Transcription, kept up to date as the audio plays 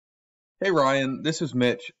Hey Ryan, this is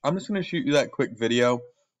Mitch. I'm just going to shoot you that quick video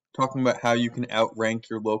talking about how you can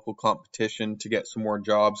outrank your local competition to get some more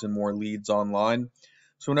jobs and more leads online.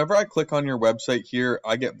 So whenever I click on your website here,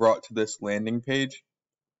 I get brought to this landing page,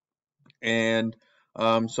 and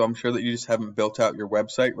so I'm sure that you just haven't built out your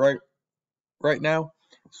website right now.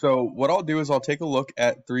 So what I'll do is I'll take a look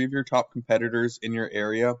at three of your top competitors in your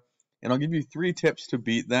area, and I'll give you three tips to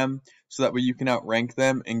beat them so that way you can outrank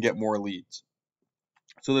them and get more leads.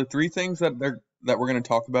 So the three things that we're going to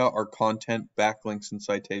talk about are content, backlinks, and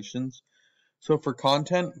citations. So for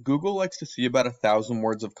content, Google likes to see about 1,000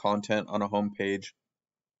 words of content on a home page.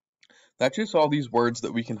 That's just all these words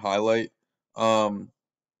that we can highlight. Um,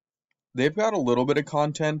 they've got a little bit of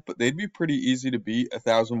content, but they'd be pretty easy to beat.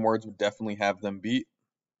 1,000 words would definitely have them beat.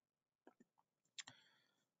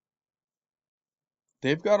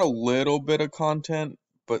 They've got a little bit of content,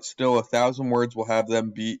 but still 1,000 words will have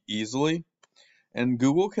them beat easily. And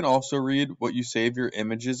Google can also read what you save your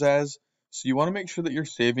images as. So you want to make sure that you're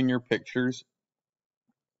saving your pictures.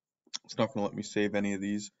 It's not going to let me save any of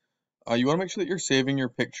these. You want to make sure that you're saving your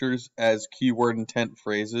pictures as keyword intent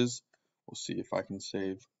phrases. We'll see if I can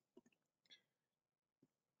save.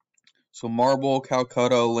 So Marble,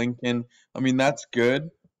 Calcutta, Lincoln. I mean, that's good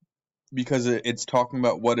because it's talking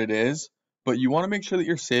about what it is. But you want to make sure that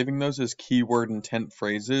you're saving those as keyword intent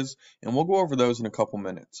phrases. And we'll go over those in a couple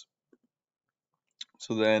minutes.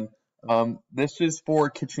 So then this is for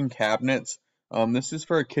kitchen cabinets. This is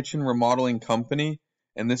for a kitchen remodeling company,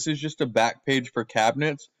 and this is just a back page for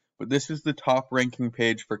cabinets, but this is the top ranking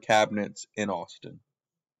page for cabinets in Austin.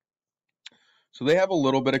 So they have a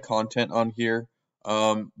little bit of content on here,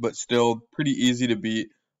 but still pretty easy to beat.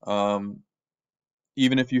 Even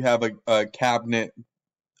if you have a cabinet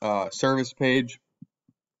service page,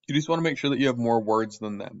 you just want to make sure that you have more words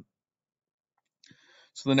than them.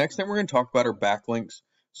 So the next thing we're going to talk about are backlinks.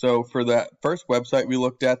 So for that first website we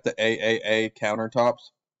looked at, the AAA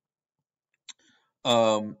countertops,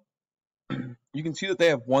 you can see that they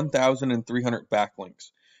have 1,300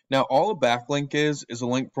 backlinks. Now all a backlink is a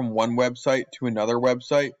link from one website to another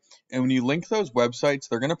website, and when you link those websites,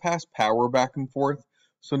 they're going to pass power back and forth.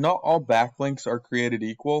 So not all backlinks are created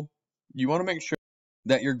equal. You want to make sure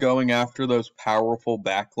that you're going after those powerful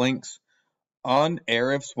backlinks. On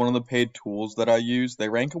Ahrefs, one of the paid tools that I use, they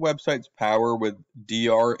rank a website's power with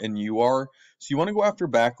DR and UR. So you want to go after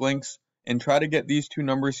backlinks and try to get these two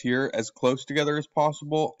numbers here as close together as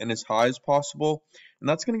possible and as high as possible. And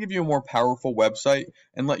that's going to give you a more powerful website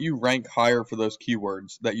and let you rank higher for those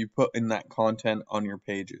keywords that you put in that content on your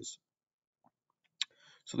pages.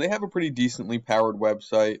 So they have a pretty decently powered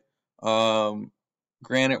website.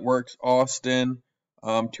 Granite Works Austin,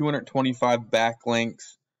 225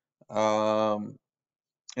 backlinks.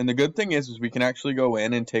 And the good thing is we can actually go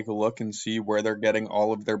in and take a look and see where they're getting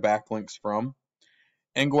all of their backlinks from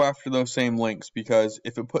and go after those same links, because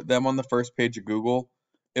if it put them on the first page of Google,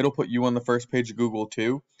 it'll put you on the first page of Google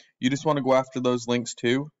too. You just want to go after those links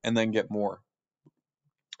too and then get more.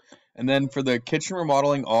 And then for the kitchen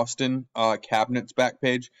remodeling Austin cabinets back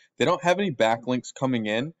page, they don't have any backlinks coming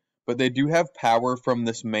in, but they do have power from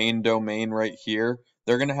this main domain right here.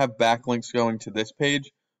 They're going to have backlinks going to this page.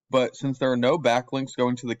 But since there are no backlinks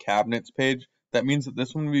going to the cabinets page, that means that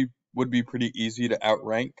this one would be pretty easy to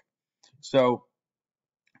outrank. So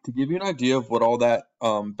to give you an idea of what all that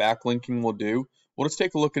backlinking will do, we'll just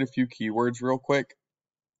take a look at a few keywords real quick.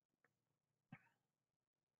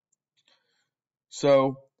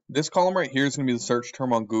 So this column right here is going to be the search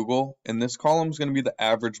term on Google, and this column is going to be the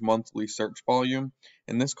average monthly search volume,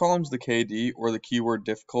 and this column is the KD, or the keyword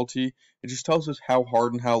difficulty. It just tells us how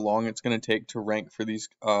hard and how long it's going to take to rank for these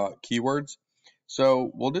keywords.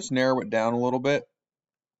 So we'll just narrow it down a little bit.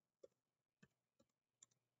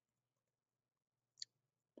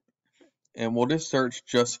 And we'll just search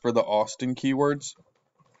just for the Austin keywords.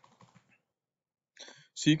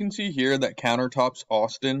 So you can see here that countertops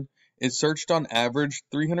Austin is searched on average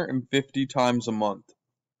 350 times a month.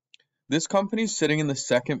 This company is sitting in the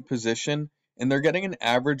second position, and they're getting an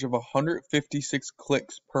average of 156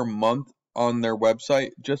 clicks per month on their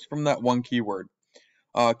website just from that one keyword.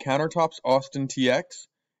 Countertops Austin TX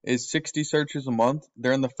is 60 searches a month.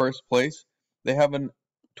 They're in the first place. They have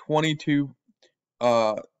 22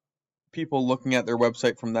 people looking at their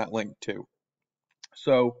website from that link too.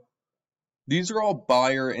 So these are all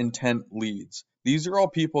buyer intent leads. These are all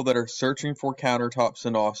people that are searching for countertops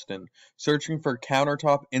in Austin, searching for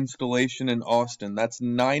countertop installation in Austin. That's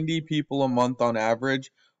 90 people a month on average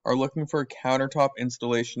are looking for a countertop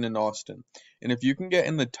installation in Austin. And if you can get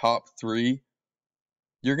in the top 3,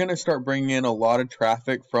 you're going to start bringing in a lot of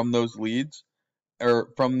traffic from those leads, or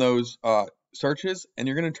from those searches, and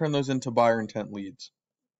you're going to turn those into buyer intent leads.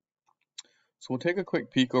 So we'll take a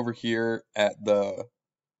quick peek over here at the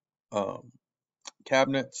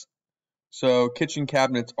cabinets. So kitchen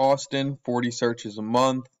cabinets Austin, 40 searches a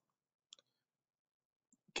month.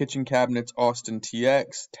 Kitchen cabinets Austin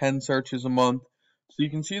TX, 10 searches a month. So you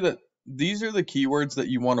can see that these are the keywords that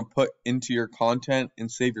you want to put into your content and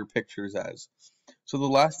save your pictures as. So the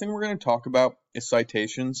last thing we're going to talk about is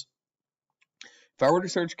citations. If I were to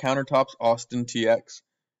search countertops Austin TX,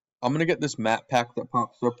 I'm going to get this map pack that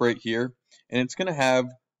pops up right here, and it's going to have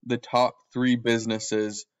the top 3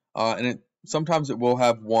 businesses, and sometimes it will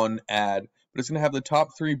have one ad, but it's going to have the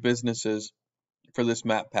top 3 businesses for this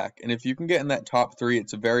map pack. And if you can get in that top 3,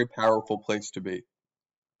 it's a very powerful place to be.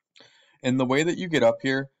 And the way that you get up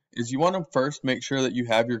here is you want to first make sure that you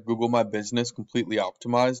have your Google My Business completely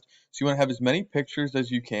optimized. So you want to have as many pictures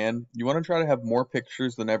as you can. You want to try to have more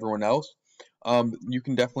pictures than everyone else. You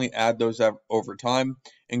can definitely add those over time.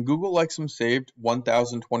 And Google likes them saved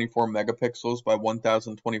 1024 megapixels by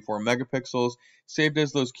 1024 megapixels, saved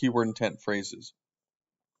as those keyword intent phrases.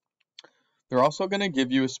 They're also going to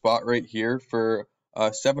give you a spot right here for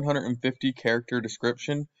 750 character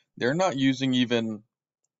description. They're not using even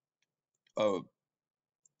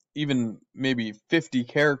maybe 50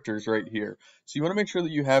 characters right here. So you want to make sure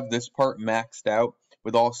that you have this part maxed out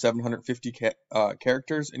with all 750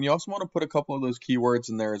 characters, and you also want to put a couple of those keywords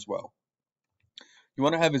in there as well. You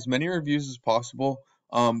want to have as many reviews as possible.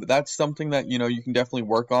 But that's something that you can definitely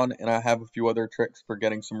work on, and I have a few other tricks for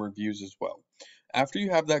getting some reviews as well. After you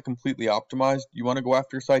have that completely optimized, you want to go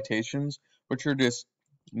after citations, which are just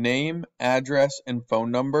name, address, and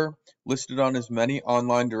phone number listed on as many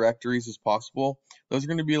online directories as possible. Those are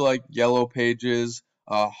going to be like Yellow Pages,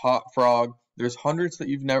 Hot Frog. There's hundreds that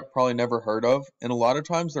you've probably never heard of, and a lot of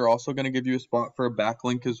times they're also going to give you a spot for a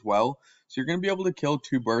backlink as well. So you're going to be able to kill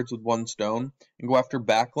 2 birds with 1 stone and go after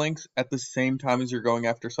backlinks at the same time as you're going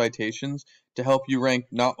after citations to help you rank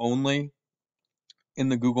not only in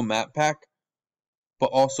the Google Map Pack,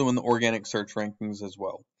 but also in the organic search rankings as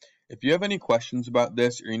well. If you have any questions about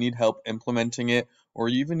this, or you need help implementing it, or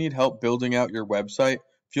you even need help building out your website,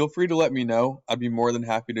 feel free to let me know. I'd be more than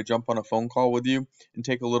happy to jump on a phone call with you and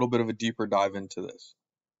take a little bit of a deeper dive into this.